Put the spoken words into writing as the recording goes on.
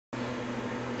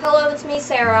Hello, it's me,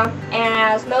 Sarah, and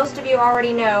as most of you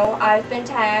already know, I've been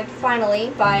tagged,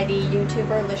 finally, by the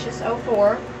YouTuber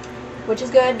Licious04, which is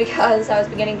good because I was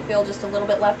beginning to feel just a little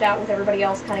bit left out with everybody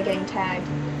else kind of getting tagged.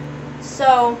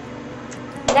 So,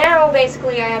 now,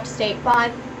 basically, I have to state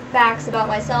 5 facts about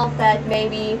myself that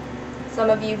maybe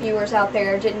some of you viewers out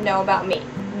there didn't know about me.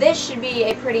 This should be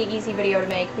a pretty easy video to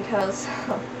make because,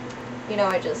 you know,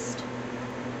 I just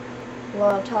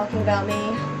love talking about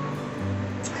me.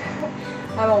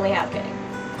 I'm only half kidding.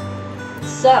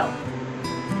 So,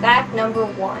 fact number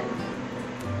 1.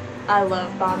 I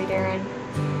love Bobby Darin.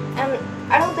 And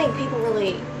I don't think people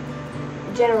really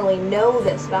generally know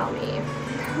this about me.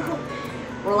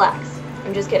 Relax.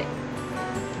 I'm just kidding.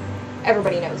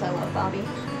 Everybody knows I love Bobby.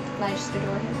 And I just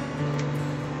adore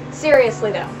him.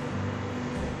 Seriously though.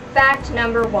 Fact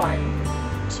number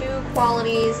 1. 2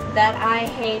 qualities that I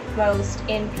hate most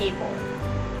in people.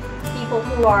 People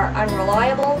who are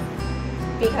unreliable,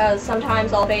 because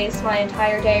sometimes I'll base my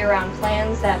entire day around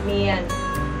plans that me and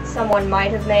someone might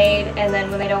have made, and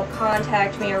then when they don't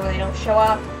contact me or when they don't show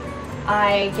up,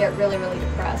 I get really, really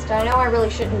depressed. I know I really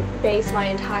shouldn't base my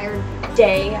entire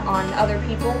day on other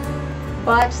people,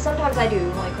 but sometimes I do,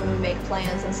 like when we make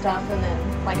plans and stuff, and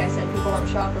then, like I said, people don't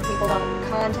show up, or people don't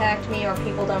contact me, or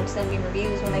people don't send me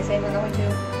reviews when they say they're going to.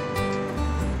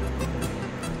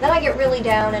 Then I get really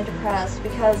down and depressed,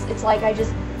 because it's like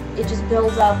it just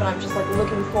builds up, and I'm just like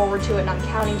looking forward to it, and I'm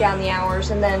counting down the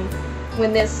hours, and then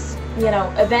when this, you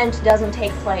know, event doesn't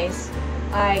take place,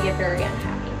 I get very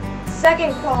unhappy.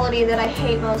 Second quality that I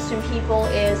hate most in people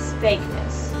is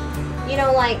fakeness. You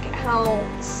know, like how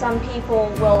some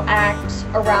people will act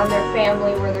around their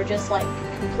family where they're just like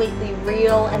completely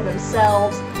real and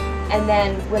themselves, and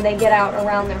then when they get out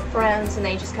around their friends and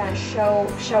they just kind of show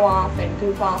off and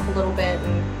goof off a little bit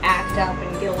and act up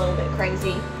and get a little bit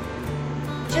crazy.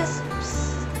 Just,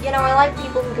 you know, I like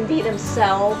people who can be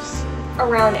themselves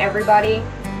around everybody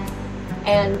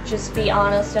and just be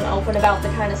honest and open about the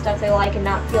kind of stuff they like and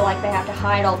not feel like they have to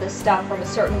hide all this stuff from a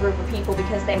certain group of people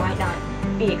because they might not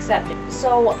be accepted.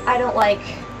 So I don't like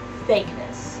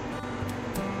fakeness.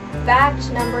 Fact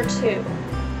number 2.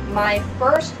 My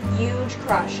first huge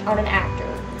crush on an actor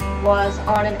was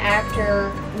on an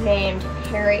actor named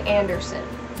Harry Anderson.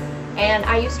 And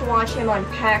I used to watch him on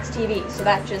PAX TV, so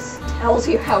that just tells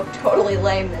you how totally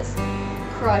lame this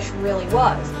crush really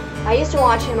was. I used to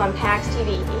watch him on PAX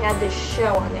TV. He had this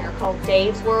show on there called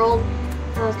Dave's World.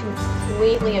 I was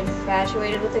completely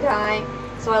infatuated with the guy,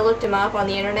 so I looked him up on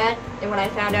the internet, and when I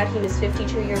found out he was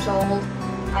 52 years old,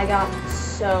 I got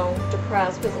so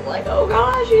depressed because I'm like, oh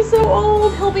gosh, he's so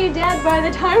old. He'll be dead by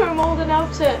the time I'm old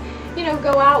enough to, you know,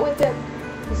 go out with him.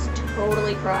 I was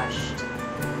totally crushed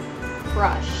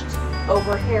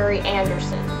over Harry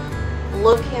Anderson.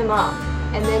 Look him up,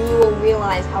 and then you will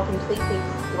realize how completely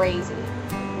crazy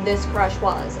this crush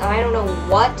was. And I don't know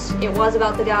what it was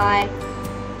about the guy,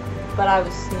 but I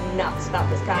was nuts about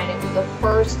this guy, and it was the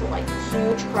first, like,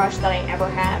 huge crush that I ever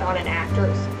had on an actor. It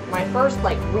was my first,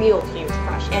 like, real huge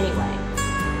crush anyway.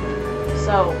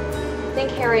 So, I think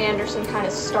Harry Anderson kind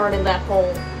of started that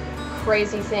whole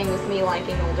crazy thing with me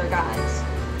liking older guys.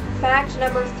 Fact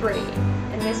number 3,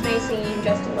 and this may seem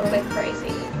just a little bit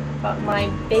crazy, but my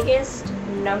biggest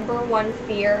 #1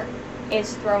 fear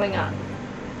is throwing up.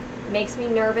 It makes me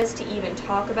nervous to even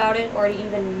talk about it or to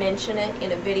even mention it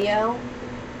in a video,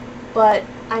 but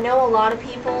I know a lot of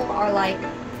people are like,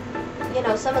 you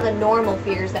know, some of the normal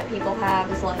fears that people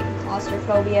have is like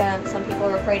claustrophobia, and some people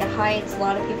are afraid of heights. A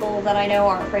lot of people that I know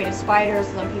are afraid of spiders,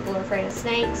 some people are afraid of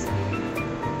snakes.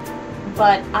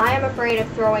 But I am afraid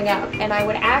of throwing up, and I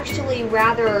would actually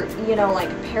rather, you know, like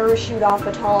parachute off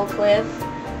a tall cliff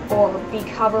or be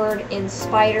covered in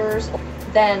spiders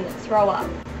than throw up.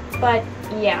 But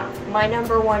yeah, my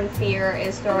 #1 fear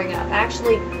is throwing up.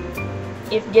 Actually,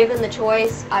 if given the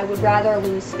choice, I would rather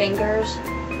lose fingers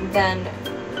than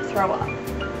throw up,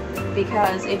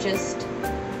 because it just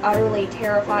utterly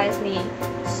terrifies me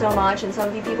so much, and some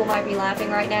of you people might be laughing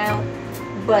right now,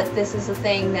 but this is a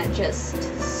thing that just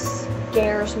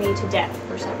scares me to death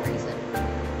for some reason.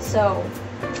 So,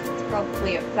 it's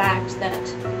probably a fact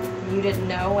that you didn't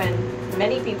know, and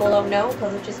many people don't know,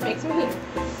 because it just makes me,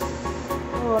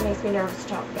 oh, it makes me nervous to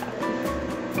talk about it.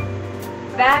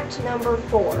 Fact number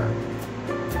 4.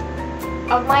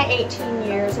 Of my 18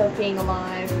 years of being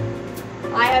alive,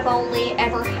 I have only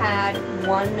ever had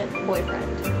 1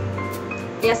 boyfriend.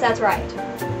 Yes, that's right.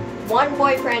 1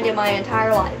 boyfriend in my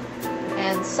entire life.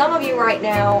 And some of you right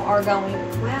now are going,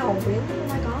 wow, really? Oh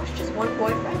my gosh, just 1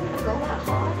 boyfriend? A girl that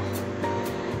hot?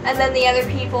 And then the other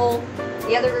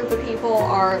group of people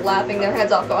are laughing their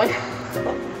heads off going,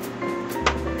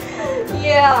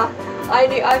 yeah,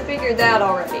 I figured that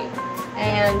already.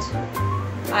 And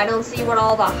I don't see what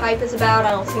all the hype is about.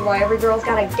 I don't see why every girl's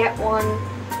gotta get one.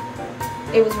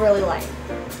 It was really lame.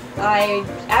 I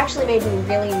actually made me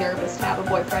really nervous to have a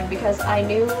boyfriend because I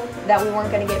knew that we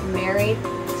weren't gonna get married,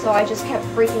 so I just kept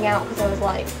freaking out because I was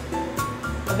like,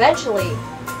 eventually,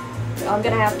 I'm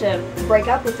gonna have to break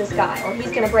up with this guy, or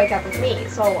he's gonna break up with me.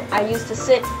 So I used to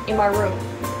sit in my room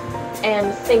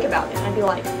and think about it. I'd be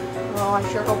like, oh,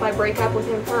 I sure hope I break up with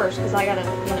him first, because I gotta,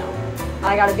 you know,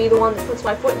 I gotta be the one that puts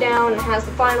my foot down and has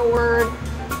the final word.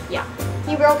 Yeah.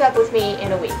 He broke up with me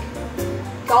in a week.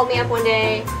 Called me up one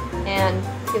day, and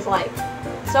he's like,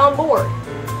 so I'm bored.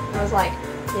 And I was like,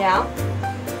 yeah.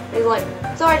 He's like,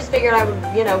 so I just figured I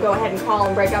would, you know, go ahead and call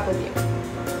and break up with you.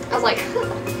 I was like,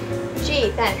 gee,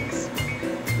 thanks.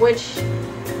 Which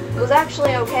was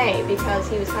actually okay, because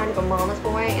he was kind of a mama's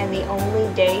boy, and the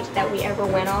only date that we ever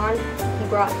went on, he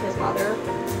brought his mother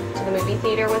to the movie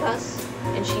theater with us,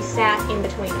 and she sat in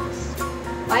between us.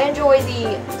 I enjoy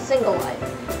the single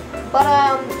life,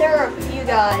 but there are a few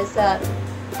guys that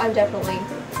I've definitely,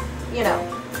 you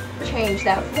know, changed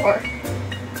that for.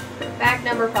 Fact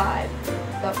number 5.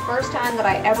 The first time that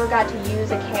I ever got to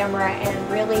use a camera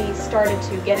and really started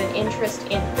to get an interest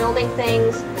in filming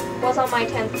things was on my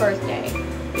 10th birthday.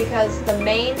 Because the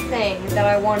main thing that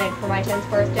I wanted for my 10th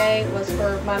birthday was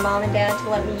for my mom and dad to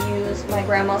let me use my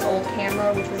grandma's old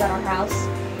camera, which was at our house.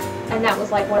 And that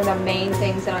was like one of the main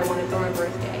things that I wanted for my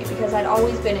birthday, because I'd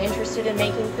always been interested in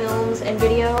making films and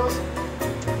videos.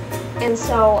 And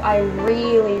so I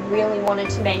really, really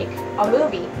wanted to make a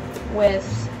movie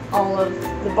with all of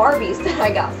the Barbies that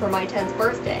I got for my 10th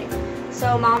birthday.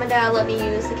 So Mom and Dad let me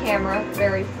use the camera. The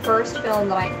very first film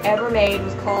that I ever made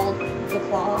was called The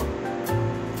Claw.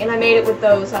 And I made it with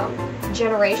those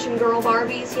Generation Girl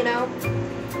Barbies, you know?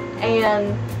 And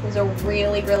it was a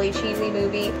really, really cheesy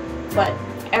movie. But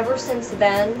ever since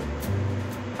then,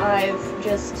 I've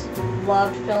just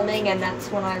loved filming, and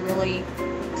that's when I really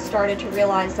started to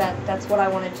realize that that's what I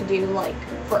wanted to do, like,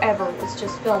 forever, was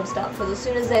just film stuff. Because as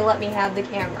soon as they let me have the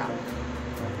camera,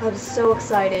 I was so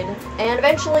excited. And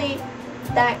eventually,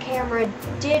 that camera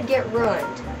did get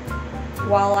ruined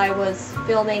while I was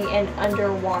filming an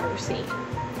underwater scene.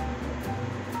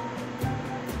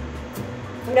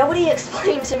 Nobody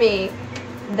explained to me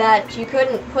that you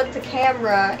couldn't put the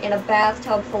camera in a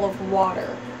bathtub full of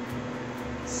water.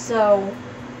 So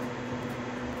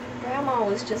Grandma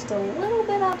was just a little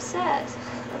bit upset.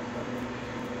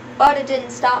 But it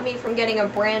didn't stop me from getting a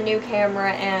brand new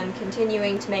camera and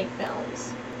continuing to make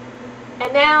films.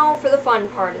 And now for the fun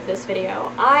part of this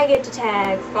video. I get to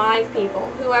tag 5 people,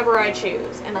 whoever I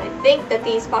choose, and I think that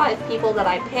these 5 people that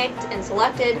I picked and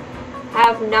selected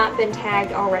have not been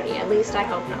tagged already. At least I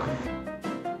hope not.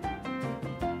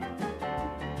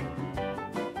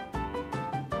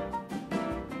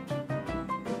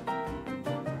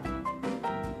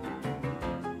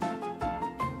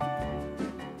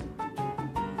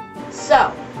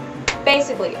 So,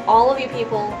 basically, all of you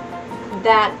people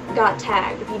that got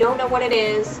tagged, if you don't know what it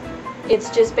is, it's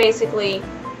just basically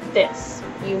this.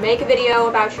 You make a video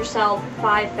about yourself,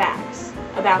 5 facts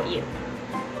about you.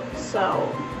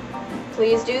 So,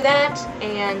 please do that,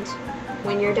 and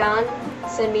when you're done,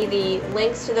 send me the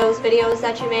links to those videos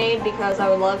that you made, because I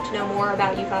would love to know more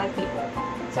about you 5 people.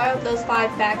 So I hope those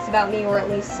 5 facts about me were at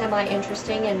least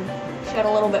semi-interesting and shed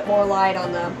a little bit more light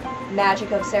on the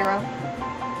magic of Sarah.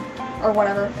 Or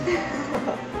whatever.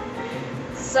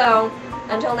 So,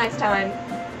 until next time,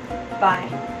 bye.